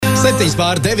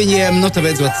7:09, nu tā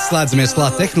beidzot slēdzamies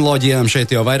klāt tehnoloģijām.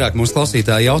 Šeit jau vairāk mūsu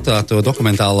klausītāji jautā to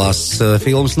dokumentālās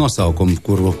filmas nosaukumu,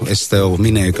 kuru es tev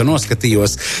minēju, ka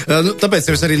noskatījos. Tāpēc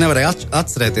es arī nevarēju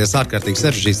atcerēties ārkārtīgi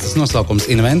sarežģīts tas nosaukums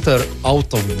Inventor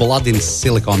Out of Blood in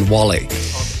Silicon Valley.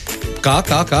 Kā?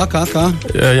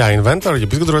 Jā, Inventor, ja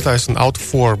izgudrotājs un Out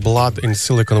for Blood in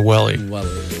Silicon Valley.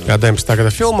 Jā, 19.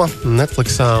 gada filma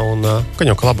Netflixā un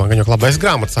gan jau ka laba. Es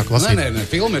grāmatu sāku lasīt. Nē,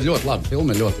 filma ir ļoti laba.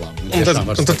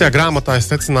 Un tad tajā grāmatā es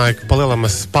secināju, ka palielam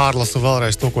es pārlasu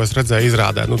vēlreiz to, ko es redzēju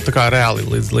izrādē. Nu, tā kā reāli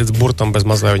līdz burtam bez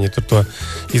mazliet viņi tur to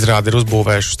izrādi ir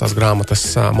uzbūvējuši tās grāmatas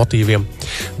motīviem.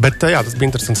 Bet jā, tas bija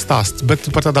interesants stāsts.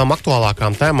 Bet par tādām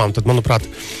aktuālākām tēmām, tad, manuprāt,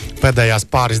 pēdējās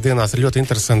pāris dienās ir ļoti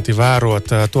interesanti vērot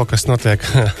to, kas notiek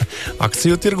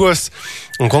akciju tirgos,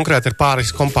 un konkrēti ir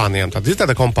pāris kompānijām. Tad ir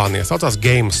tāda kompānija, saucās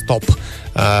GameStop,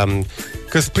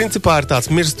 kas principā ir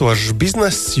tāds mirstošs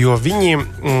bizness, jo viņi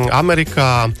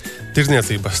Amerikā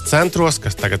tirdzniecības centros,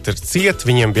 kas tagad ir ciet,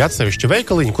 viņiem bija atsevišķi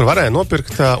veikaliņi, kur varēja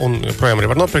nopirkt, un projām arī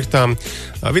var nopirkt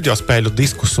video spēļu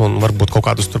diskus un varbūt kaut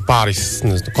kādus tur pāris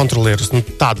kontrolierus,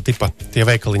 tāda tipa tie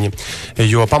veikaliņi.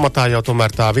 Jo pamatā jau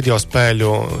tomēr tā video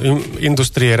spēļu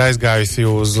industrija ir aizgājusi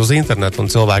uz internetu,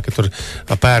 un cilvēki tur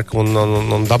pērk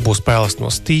un dabū spēles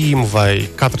no Steam vai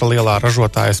katra lielā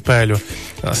ražotāja spēļu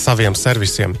saviem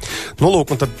servisiem. Nu,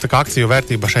 lūk, un tad tā kā akciju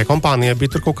vērtība šai kompānijai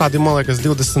bija tur kaut kādi, man liekas,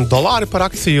 $20 par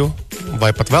akciju, vai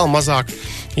pat vēl mazāk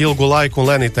ilgu laiku, un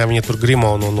lēnītē viņi tur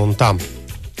grimo un tā.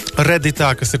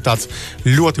 Redditā, kas ir tāds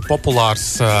ļoti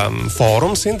populārs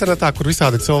fórums internetā, kur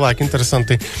visādi cilvēki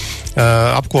interesanti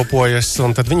apkopojas,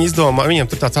 un tad viņi izdomā, viņiem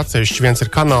tur tāds atsevišķi viens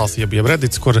ir kanāls, jeb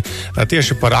Reddits, kur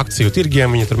tieši par akciju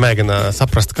tirgiem viņi tur mēģina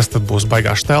saprast, kas tad būs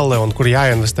baigā štelle un kur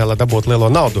jāinvestē, lai dabūtu lielo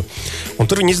naudu.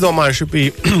 Un tur viņi izdomājuši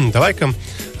bija, laikam,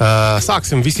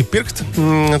 sāksim visi pirkt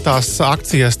tās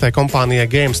akcijas tai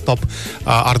kompānijai GameStop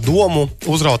ar domu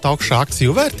uzraut augšā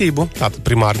akciju vērtību, tātad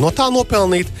primāri no tā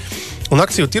nopelnīt. Un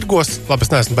akciju tirgos, labi, es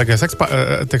neesmu baigais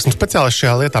speciālists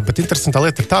šajā lietā, bet interesantā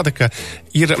lieta ir tāda, ka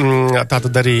ir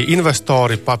tātad arī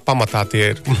investori, pamatā tie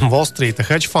ir Wall Street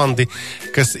hedge fundi,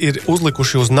 kas ir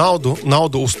uzlikuši uz naudu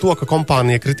uz to, ka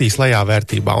kompānija kritīs lejā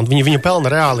vērtībā. Un viņi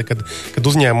pelna reāli, kad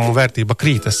uzņēmumu vērtība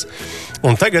krītas.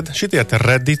 Un tagad šitie te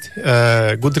Reddit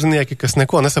gudrinieki, kas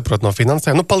neko nesaprot no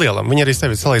finansēm, palielam, viņi arī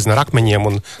sevi salīdzina ar akmeņiem,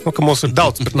 un, ka mūs ir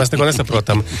daudz, bet mēs neko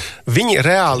nesaprotam. Viņi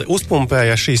reāli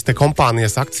uzpumpēja šīs te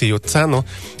kompānijas akciju cenu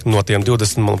no tiem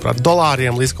 $20, manuprāt,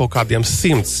 līdz kaut kādiem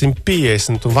 100,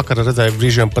 150, un vakar redzēju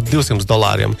brīžiem pat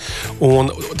 $200.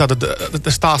 Un tātad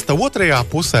stāsta otrajā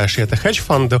pusē šie te hedge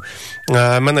fundu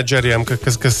menedžeriem,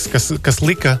 kas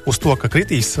lika uz to, ka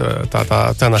kritīs tā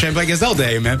cena. Šiem baigie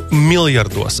zaudējumi,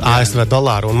 miljardos ASV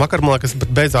dolāru. Un vakar, man liekas,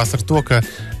 beidzās ar to, ka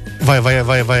vai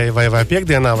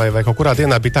piekdienā, vai kaut kurā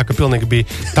dienā bija tā, ka pilnīgi bija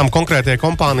tam konkrētajai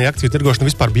kompānijai akciju tirgošana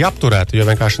vispār bija apturēta, jo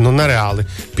vienkārši nereāli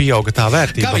pieauga tā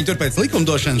vērtība. Kā viņi tur pēc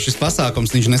likumdošanas šis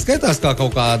pasākums, viņš neskaitās kā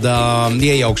kaut kāda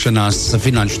iejaukšanās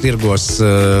finanšu tirgos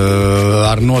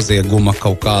ar nozieguma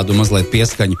kaut kādu mazliet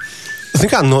pieskaņu? Zini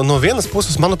kā, no vienas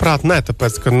puses, manuprāt, nē,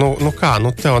 tāpēc, ka,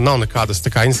 tev nav nekādas tā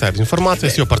kā inside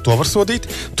informācijas, jo par to var sodīt.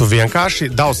 Tu vienkārši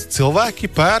daudz cilvēki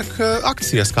pērk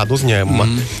akcijas kādu uzņēmuma.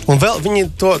 Un vēl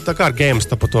viņi to, tā kā ar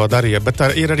GameStop to darīja, bet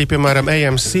ir arī, piemēram,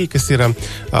 AMC, kas ir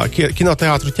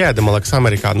kinoteātru ķēde, man liekas,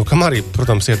 Amerikā. Kam arī,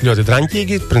 protams, iet ļoti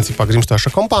draņķīgi, principā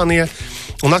grimstoša kompānija.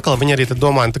 Un atkal viņi arī tad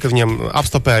domāja, kad viņiem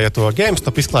apstopēja to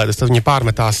GameStop izklaides, tad viņi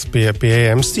pārmetās pie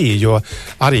AMC, jo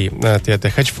arī tie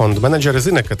hedge fondu menedžeri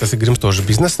zina, ka tas ir grimstošs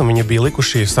biznes, un viņi bija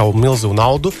likuši savu milzu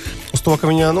naudu uz to, ka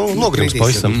viņa nogrims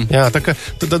pavisam. Jā, tā ka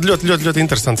tad ļoti, ļoti, ļoti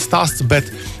interesants stāsts,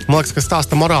 bet man liekas, ka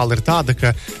stāsta morāla ir tāda,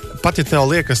 ka pat ja tev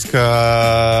liekas,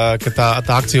 ka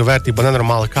tā akciju vērtība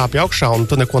nenormāli kāpja augšā, un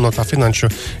tu neko no tā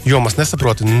finanšu jomas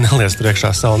nesaproti, neliec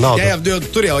priekšā savu naudu. Jā,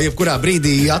 tur jau jebkurā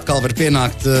brīdī atkal var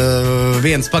pienākt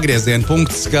viens pagrieziena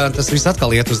punkts, ka tas viss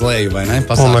atkal iet uz leju, vai ne?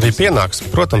 Un arī pienāks,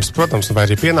 protams, vai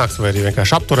arī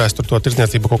vienkārši apturēs tur to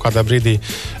tirdzniecību kaut kādā brīdī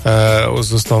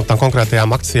uz tām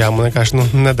konkrētajām akcijām un vienkārši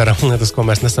nedaram lietas, ko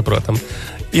mēs nesaprotam.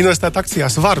 Investēt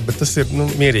akcijās var, bet tas ir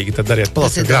mierīgi, tad dariet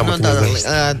palasiet grāmatiņas.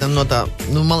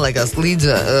 Man liekas,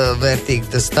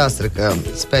 līdzvērtīgi tas stāsts ir, ka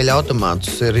spēļu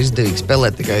automātus ir izdevīgi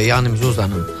spēlēt tikai Jānim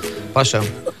Zuzanam pašam.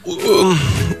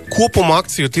 Kopumā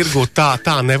akciju tirgu tā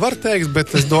nevar teikt, bet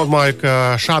es domāju, ka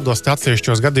šādos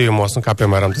atsevišķos gadījumos, kā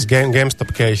piemēram tas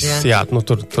GameStop case,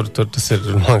 tur tas ir,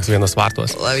 man liekas, vienos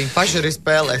vārtos. Lai viņi paši arī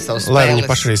spēlē savus spēles. Lai viņi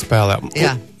paši arī spēlē.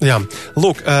 Jā.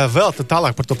 Lūk, vēl tad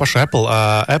tālāk par to pašu Apple.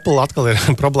 Apple atkal ir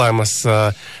problēmas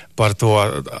par to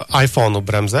iPhone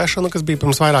bremzēšanu, kas bija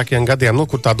pirms vairākiem gadiem,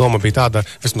 kur tā doma bija tāda,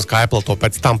 vismaz kā Apple to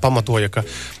pēc tam pamatoja, ka,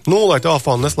 lai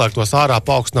telefonu neslēgtos ārā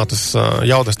paaugstinātas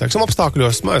jaudas,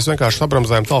 apstākļos, mēs vienkārši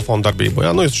sabremzējam telefonu darbību.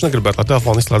 Jūs taču negribētu, lai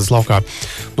telefonu izslēdzas laukā.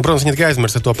 Protams, viņi tikai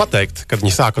aizmirsa to pateikt, kad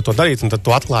viņi sāka to darīt, un tad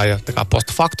to atklāja tā kā post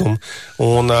factum.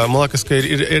 Un man liekas, ka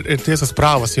ir tiesas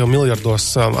prāvas jau miljardos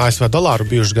ASV dolāru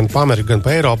bijuši gan pa Ameriku, gan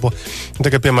pa Eiropu. Un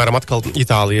tagad, piemēram, atkal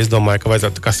Itālija, es domāju, ka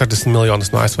vajadzētu 60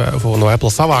 miljonus no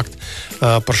Apple savākt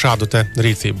par šādu te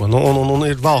rīcību. Un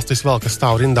ir valstis vēl, kas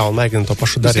stāv rindā un mēģina to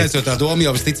pašu darīt. Skaidrs, jo tā doma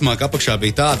jau visticamāk apakšā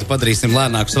bija tāda, padarīsim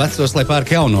lēnākus vecos, lai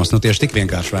pērk jaunos. Tieši tik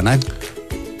vienkārši, vai ne?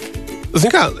 Zini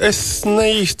kā, es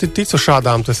neīsti ticu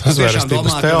šādām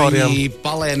sazvērestības teorijām. Viņi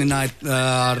palēnināja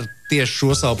ar tieši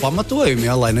šo savu pamatojumu,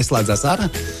 lai neslēdzās ārā?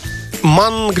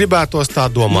 Man gribētos tā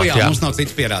domāt, jā. Mums nav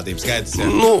cits pierādījums, skaidrs. Jā.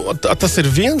 Tas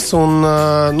ir viens, un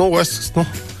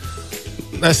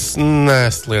es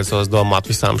nesliecos domāt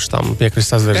visām šitām piekrist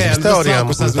sazvērestības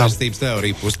teorijām. Sazvērestības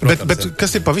teorija pus, protams. Bet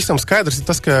kas ir pavisam skaidrs, ir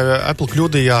tas, ka Apple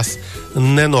kļūdījās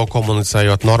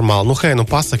nenokomunicējot normāli.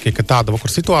 Pasaki, ka tāda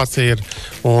vakur situācija ir,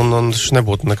 un šis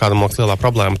nebūtu nekāda mākslas lielā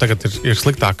problēma. Tagad ir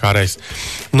sliktāk kā reiz.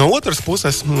 No otras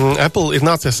puses, Apple ir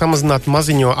nācies samazināt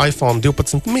maziņo iPhone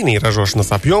 12 mini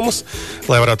ražošanas apjomus,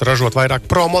 lai varētu ražot vairāk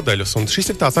Pro modeļus. Un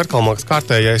šis ir tāds atkal māks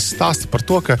kārtējais stāsts par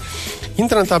to, ka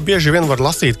internetā bieži vien var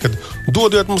lasīt, kad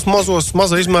dodiet mums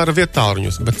maza izmēra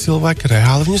vietāluņus, bet cilvēki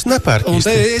reāli viņus nepērk. Un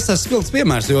te es esmu spilgts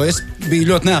piemērs, jo es biju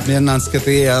ļoti neapmierināts, ka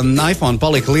tie iPhone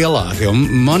palika lielāki, jo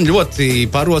man ļoti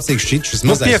parocīgi šķiet šis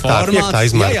mazais formāts. Piektā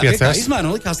izmēra, 5S.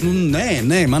 Izmēra, likās,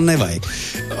 nē, man nevajag.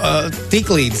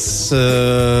 Tiklīdz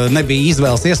nebija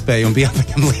izvēles iespēja un bija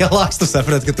jāpaņem lielāks, tu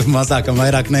saprati, ka tu mazākam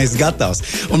vairāk neesi gatavs.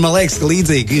 Un man liekas, ka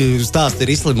līdzīgi stāsti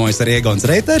ir izslimojis arī Egons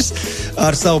Reiters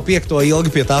ar savu 5.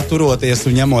 ilgi pie tā turoties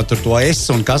un ņemot tur to S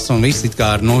un kas un viss it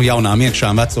kā ar jaunām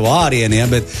iekšām veco ārieni, ja,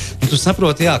 bet tu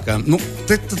saproti, jā, ka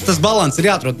tas balans ir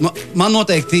jāatrod. Man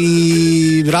noteikti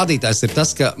rādītājs ir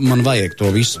tas, ka man vajag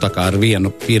to visu tā kā ar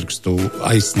vienu pirkstu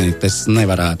aizsniegt. Es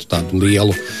nevarētu tādu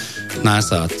lielu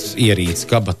nesāt ierīci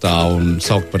kabatā un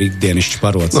saukt par ikdienišķu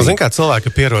parocību. Zin kā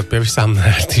cilvēki pierod pie visām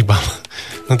vērtībām.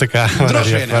 Tā kā var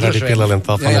arī pielieliem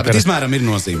telefonu. Jā, bet izmēram ir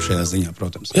nozīme šajā ziņā,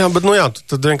 protams. Jā, bet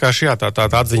tad vienkārši tā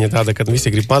atziņa tāda, ka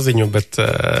visi grib maziņu, bet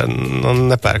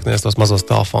nepērknies tos mazos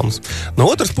telefonus. No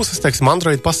otras puses,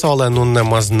 Android pasaulē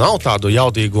nemaz nav tādu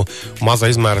jaudīgu maza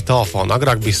izmēra telefonu.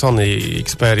 Agrāk bija Sony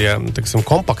Xperia,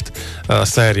 kompakt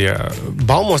sērija.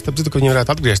 Baumos, tāpēc, ka viņi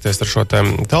varētu atgriezties ar šo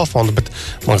telefonu, bet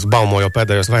man baumo jau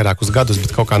pēdējos vairākus gadus,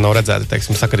 bet kaut kā nav redzēti,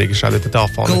 sakarīgi šādi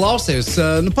telefoni. Klausies,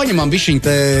 paņemam bišķiņ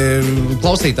te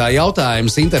klausītāju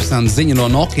jautājums, interesants ziņa no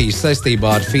Nokijas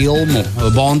saistībā ar filmu,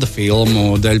 Bonda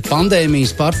filmu. Dēļ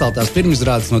pandēmijas pārceltās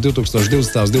pirmizrādes no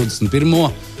 2020. uz 2021.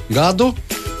 gadu.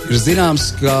 Ir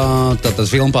zināms, ka tātad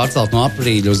filma pārcelt no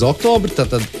aprīļa uz oktobri,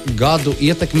 tātad gadu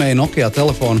ietekmēja Nokijā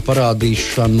telefonu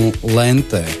parādīšanu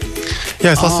lentē.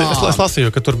 Jā, es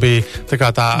lasīju, ka tur bija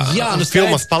tā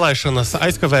filmas palaišanas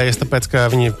aizkavējas, tāpēc, ka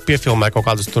viņi piefilmē kaut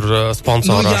kādus tur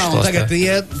sponsorus. Jā, un tagad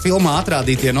tie filmā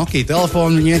atrādītie Nokia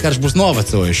telefoni, viņi vienkārši būs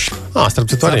novecojuši. Starp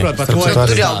citu arī.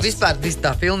 Tur jau vispār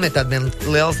tā filma ir tāda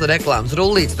liels reklāmas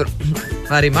rullīts, tur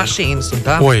arī mašīnas un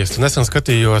tā. Es nesen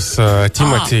skatījos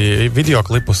Timothy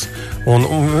videoklipus,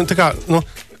 un tā kā,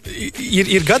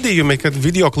 Ir gadījumi, kad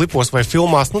videoklipos vai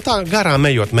filmās, tā garām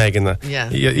ejot mēģina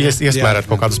iesmērēt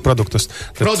kaut kādus produktus.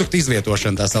 Produktu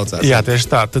izvietošana tā saucās. Jā, tieši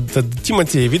tā. Tad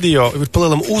Timothy video ir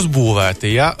palielam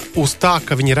uzbūvēti, uz tā,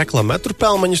 ka viņi reklamē tur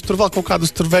pelmeņus, tur vēl kaut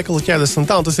kādus tur veikalu ķēdes un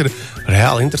tā, un tas ir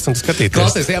reāli interesanti skatīties.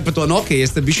 Klausies, par to Nokia,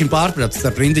 es te bišķiņ pārpratis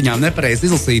ar rindiņām nepareizi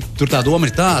izlasīt. Tur tā doma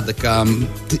ir tāda, ka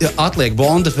atliek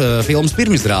Bonda filmas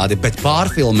pirmizrādi, bet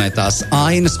pārfilmē tās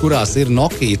ainas, kurās ir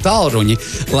Nokia tālruņi,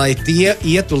 lai tie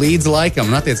ietu līdz laikam,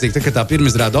 un attiecīgi, kad tā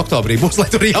pirmizrāde oktobrī būs, lai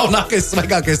tur ir jaunākais,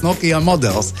 svaigākais Nokia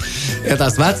modelis. Ja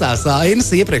tās vecās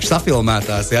ainas iepriekš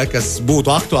safilmētās, kas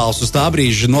būtu aktuāls uz tā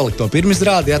brīža nolikto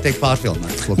pirmizrādi, tiek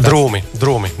pārfilmētas.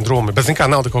 Drūmi. Bet, kā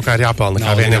nauda kaut kā ir jāpelna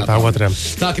kā vieniem tā otriem.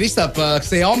 Tā, Kristap,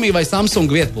 Xiaomi vai Samsung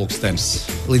vietpulkstenis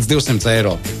līdz 200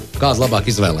 eiro. Kāds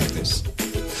labāk izvēlēties?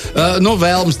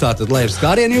 Vēlams tātad, lai ir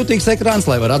skārienu jūtīgs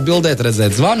ekrāns, lai var atbildēt,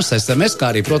 redzēt zvanus, SMS,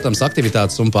 kā arī, protams,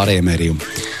 aktivitātes un pārējie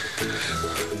mērījumi.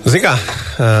 Zini kā,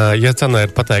 ja cena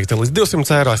ir pateikta līdz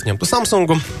 200 eiro, es ņemtu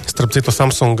Samsungu. Starp citu,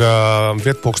 Samsunga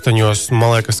vietpulksteņos,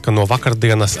 man liekas, ka no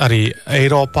vakardienas arī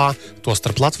Eiropā, to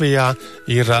starp Latvijā,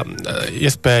 ir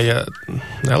iespēja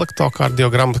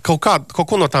elektrokardiogramma, kaut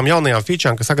ko no tām jaunajām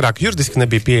featurām, kas agrāk juridiski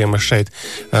nebija pieejama šeit.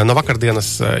 No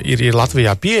vakardienas ir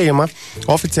Latvijā pieejama.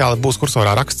 Oficiāli būs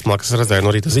kursorā raksts, man liekas, es redzēju,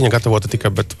 no rīta ziņa gatavota tika,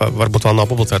 bet varbūt vēl nav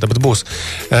publicēta, bet būs.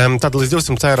 Tad līdz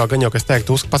 200 eiro gan jau, kas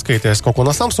teiktu, paskatīties kaut ko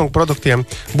no Samsung produktiem.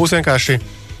 Būs vienkārši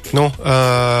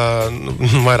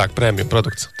vairāk prēmiju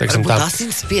produkts. Varbūt tā.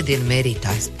 Asinsspiediena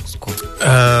mērītājs būs ko.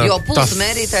 Jo pulsa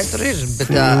mērītājs tur ir, bet...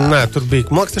 Nē, tur bija,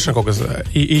 man liekas, tiešām kaut kas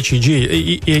EKG,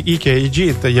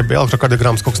 jeb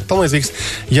elektrokardiograms, kaut kas tam līdzīgs.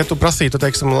 Ja tu prasītu,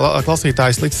 teiksim,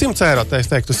 klausītājs līdz 100 eiro, tad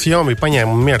es teiktu, Xiaomi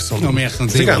paņēma miers un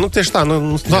dzīvē. Tieši tā,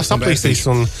 saplīsīs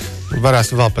un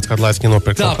varēs vēl pēc kādu laiku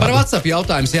nopirkt. Tā, par WhatsApp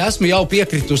jautājums. Ja esmu jau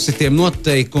piekritusi tiem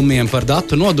noteikumiem par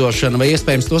datu nodošanu, vai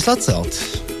iespējams tos atcelt?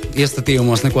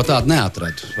 Iestatījumos neko tādu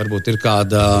neatradu. Varbūt ir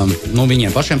kāda,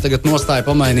 viņiem pašiem tagad nostāja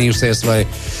pamainījusies, vai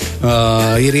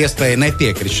ir iespēja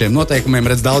nepiekrist šiem noteikumiem.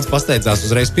 Redz, daudz pasteidzās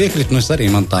uzreiz piekrist, es arī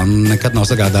man tā nekad nav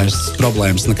sagādājis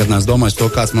problēmas, nekad neesmu domājis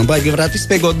to, kāds man baigi varētu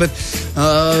izspiegot, bet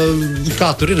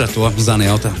kā tur ir ar to,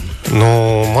 Zani jautā?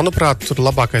 Manuprāt, tur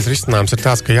labākais risinājums ir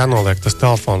tāds, ka jānoliek tas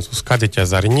telefons uz kadiķa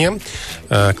zariņiem,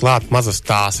 klāt mazas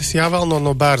tāsis jāvēl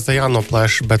no bērza,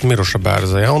 jānoplēš, bet miruša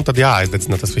bērza, un tad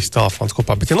jāaizdedzina tas viss telefons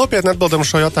kopā. Bet, ja nopietni atbildam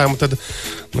šo jautājumu, tad,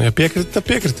 ja piekriti, tad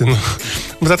piekriti.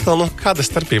 Bet atkal, kāda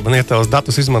starpība? Ja tavus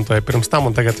datus izmantoja pirms tam,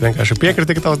 un tagad vienkārši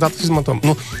piekriti, ka tavus datus izmanto,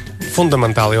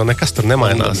 fundamentāli jau nekas tur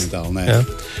nemainās. Ja?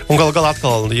 Un galā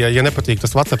atkal, ja nepatīk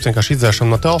tas WhatsApp, vienkārši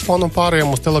izdzēšam no telefona un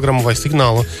pārējām uz telegramu vai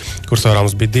signālu, kur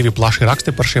mums bija 2 plaši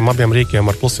raksti par šiem abiem rīkiem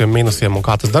ar plusiem, mīnusiem un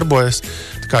kā tas darbojas.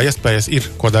 Tā kā iespējas ir,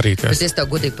 ko darīties. Bet es tev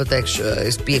godīgi pateikšu,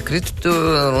 es piekrītu,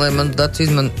 lai man datus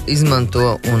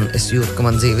izmanto, un es jūtu, ka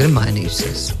man dzīve ir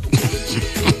mainījusies.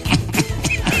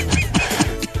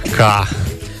 Kā?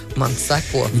 Man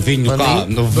seko. Viņu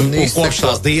kopš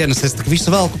tās dienas, es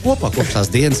visu velku kopā. Kopš tās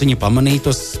dienas viņi pamanīja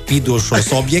tos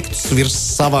spīdošos objektus virs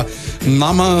sava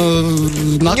nama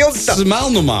nakts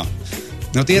melnumā.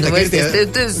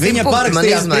 Viņa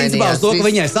parakstījās principā uz to, ka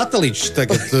viņai satelīts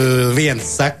tagad viens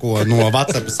seko no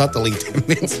WhatsApp satelītiem.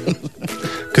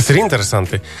 Kas ir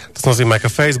interesanti, tas nozīmē,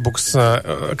 ka Facebooks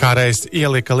kādreiz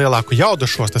ielika lielāku jaudu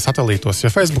šos satelītos,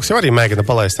 jo Facebooks jau arī mēģina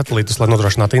palaist satelītus, lai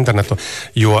nodrošinātu internetu,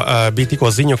 jo bija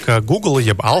tikko ziņu, ka Google,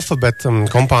 jeb Alphabet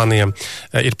kompānija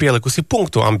ir pielikusi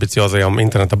punktu ambiciozajam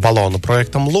interneta balonu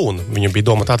projektam Luna. Viņu bija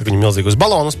doma tāda, ka viņi milzīgus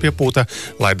balonus piepūta,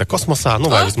 laida kosmosā,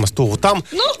 vai vismaz tuvu tam,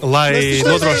 lai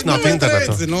nodrošinātu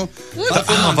internetu.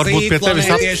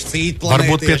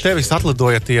 Varbūt pie tevis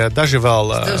atlidoja tie daži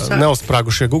vēl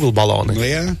neuzsprāgušie Google baloni.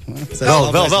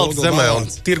 Vēl zemē un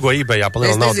tirgo eBayā pa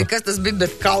lielu naudu. Es nezinu, kas tas bija,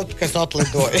 bet kaut kas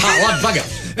atlidoja. Labi, pagaid.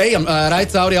 Ejam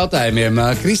raid cauri jautājumiem.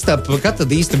 Kristap, kad tad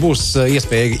īsti būs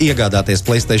iespēja iegādāties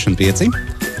PlayStation 5?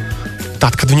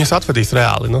 Tad, kad viņus atvedīs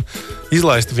reāli.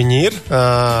 Izlaist viņi ir.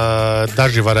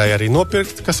 Daži varēja arī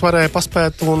nopirkt, kas varēja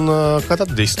paspēt, un kad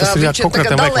atvedīs. Tas ir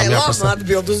konkrētiem veiklām jāprasa. Lama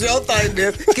atbild uz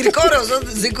jautājumiem. Kirkorovs,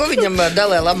 zinu, ko viņam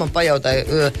Dalai Lama pajautāja,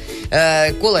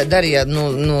 ko lai darīja,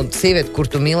 sievieti, kur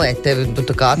tu mīlēji tevi, tu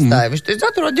tā kā atstāja. Viņš teica,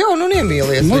 atrod jaunu un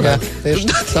iemīlies.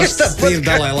 Tas ir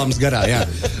Dalai Lamas garā, jā.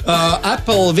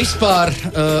 Apple vispār,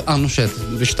 šeit,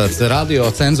 viņš tāds radio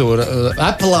cenzūra,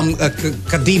 Apple'am,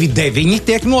 ka 2.9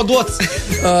 tiek nodots,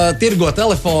 tirgo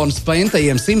telefonus pa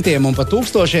entajiem simtiem un pa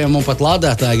tūkstošiem, un pat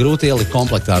lādētāji grūti ielikt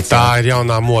komplektācijā. Tā ir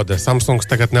jaunā mode. Samsungs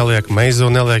tagad neliek, Meizu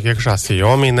neliek iekšā,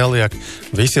 Xiaomi neliek.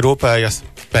 Visi rūpējas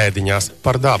pēdiņās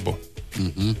par dabu.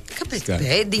 Kāpēc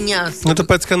pēdiņās?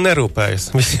 Tāpēc, ka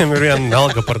nerūpējas. Visiem ir viena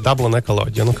alga par dabu un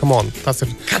ekoloģiju. Come on, tas ir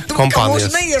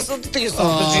kompānijas.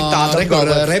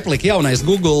 Replika jaunais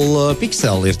Google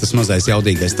Pixel ir tas mazais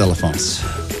jaudīgais telefons.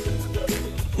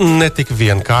 Ne tik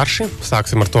vienkārši.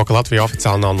 Sāksim ar to, ka Latvija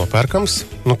oficiāli nav nopērkams.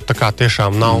 Tā kā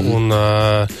tiešām nav.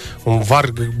 Un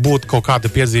var būt kaut kādi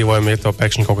piedzīvojumi, ja to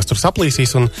pēkšņi kaut kas tur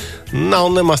saplīsīs. Un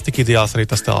nav nemaz tik ideāls arī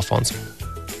tas telefons.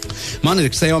 Man ir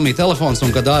Xiaomi telefons,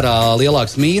 un kad ārā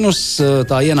lielāks mīnus,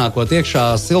 tā ienākot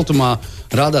iekšā siltumā,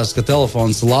 rādās, ka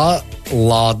telefons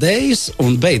lādējas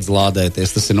un beidz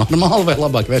lādēties. Tas ir normāli, vai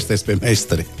labāk vērsties pie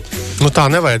meistari? Tā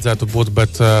nevajadzētu būt,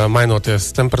 bet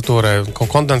mainoties temperatūrai,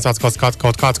 kondensāts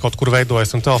kaut kur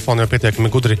veidojas, un telefoni jau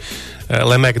pietiekami gudri,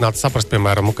 lai mēģinātu saprast,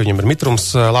 piemēram, ka viņam ir mitrums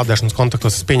lādēšanas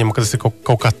kontaktos. Es pieņemu, ka tas ir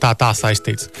kaut kā tā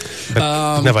saistīts.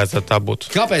 Bet nevajadzētu tā būt.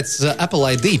 Kāpēc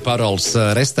Apple ID paroles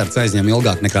restarts aizņem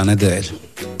ilgāk nekā nedēļu?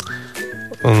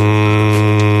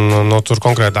 Tur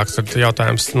konkrētāks ir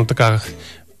jautājums. Tā kā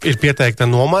ir pieteikta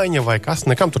nomaiņa vai kas,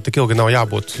 nekam tur tik ilgi nav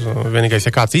jābūt. Vienīgais,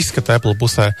 ja kāds izskata Apple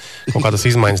pusē kaut kādas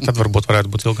izmaiņas, tad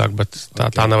varētu būt ilgāk, bet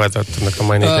tā nevajadzētu nekam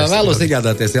mainīties. Vēlos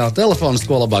iegādāties telefonus,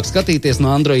 ko labāk skatīties no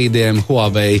Androidiem,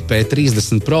 Huawei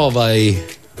P30 Pro vai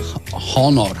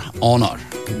Honor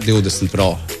 20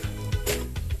 Pro.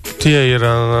 Tie ir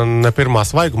ne pirmā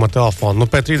svaiguma telefoni.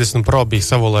 P30 Pro bija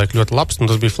savulaik ļoti labs, un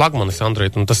tas bija flagmanis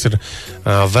Android, un tas ir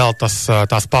vēl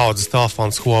tās paudzes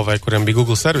telefons Huawei, kuriem bija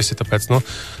Google servisi, tāpēc,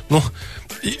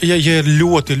 ja ir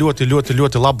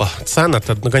ļoti laba cena,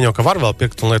 tad gan jau, ka var vēl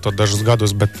pirkt un lietot dažus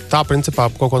gadus, bet tā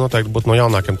principā kaut ko noteikti būtu no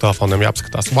jaunākiem telefoniem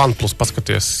jāapskatās. OnePlus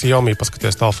paskaties, Xiaomi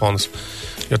paskaties telefonus,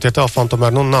 jo tie telefoni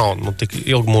tomēr, nav tik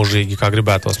ilgmūžīgi, kā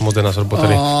gribētos mūsdienās varbūt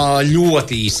arī.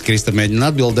 Ļoti īsti, Krista, mēģina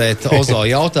atbildēt. Ozo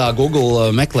jautā,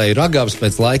 Google meklēja ragavas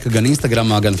pēc laika gan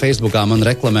Instagramā, gan Facebookā man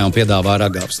reklamē un piedāvā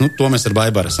ragavas. To mēs ar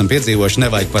Baibaru esam piedzīvojuši.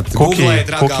 Nevajag pat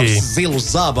googlēt ragavas, zilus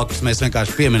zābakus. Mēs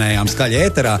vienkārši pieminējām skaļi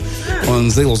ēterā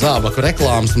un zilu zābaku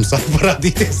reklāmas mums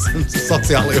parādīties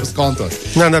sociālajos kontos.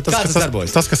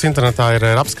 Tas, kas internetā ir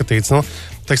apskatīts,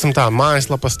 teiksim tā,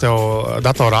 mājaslapas tev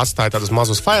datorā atstāja tādus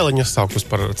mazus failiņus, saukus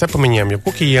par cepamiņiem, jeb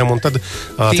kukijiem, un tad...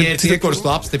 Tie, kurus tu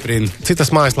apstiprini.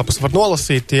 Citas mājaslapas var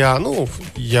nolasīt, ja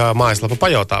mājaslapa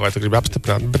pajautā, vai tu gribi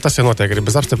apstiprināt, bet tas jau notiek arī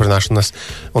bez apstiprināšanas.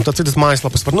 Un tad citas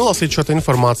mājaslapas var nolasīt šo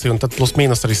informāciju, un tad plus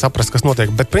mīnus arī saprast, kas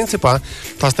notiek. Bet principā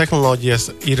tās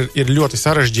tehnoloģijas ir ļoti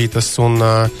sarežģītas, un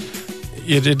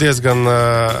ir diezgan,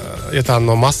 ja tā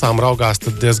no masām raugās,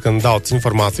 tad diezgan daudz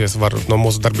informācijas var no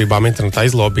mūsu darbībām internetā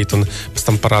izlobīt un pēc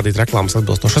tam parādīt reklāmas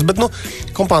atbilstošas. Bet,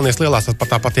 kompānijas lielās,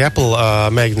 tāpat Apple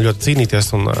mēģina ļoti cīnīties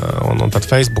un tad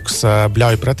Facebooks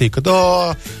bļauj pretī, ka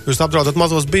jūs apdraudat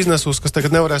mazos biznesus, kas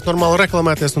tagad nevarēs normāli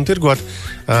reklamēties un tirgot,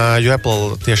 jo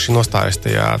Apple tieši nostājas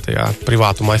tajā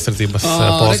privātuma aizsardzības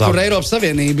pozā. Kur Eiropas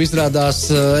Savienība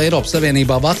izrādās, Eiropas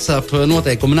Savienībā WhatsApp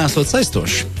noteikumi nesot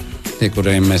saistoši. Tie,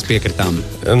 kuriem mēs piekritām.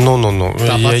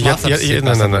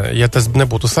 Ja tas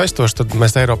nebūtu saistoši, tad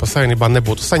mēs Eiropas Savienībā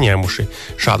nebūtu saņēmuši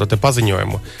šādu te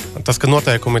paziņojumu. Tas, ka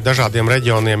noteikumi dažādiem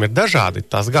reģioniem ir dažādi,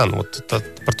 tas gan,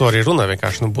 par to arī runa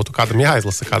vienkārši, būtu kādam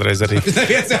jāizlasa kādreiz arī.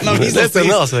 Neviens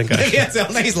jau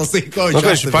neizlasīja, ko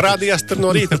viņš parādījās tur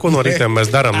no rīta, ko no rītiem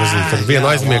mēs darām, vienu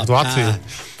aizmiegtu acī.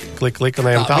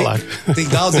 Klikanējam tālāk. Tik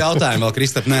daudz jautājumu vēl,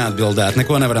 Kristap, neatbildēt.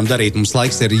 Neko nevaram darīt. Mums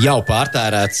laiks ir jau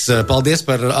pārtērēts. Paldies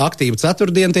par aktīvu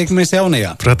ceturtdienu. Tiekamies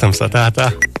jaunajā. Protams, tā.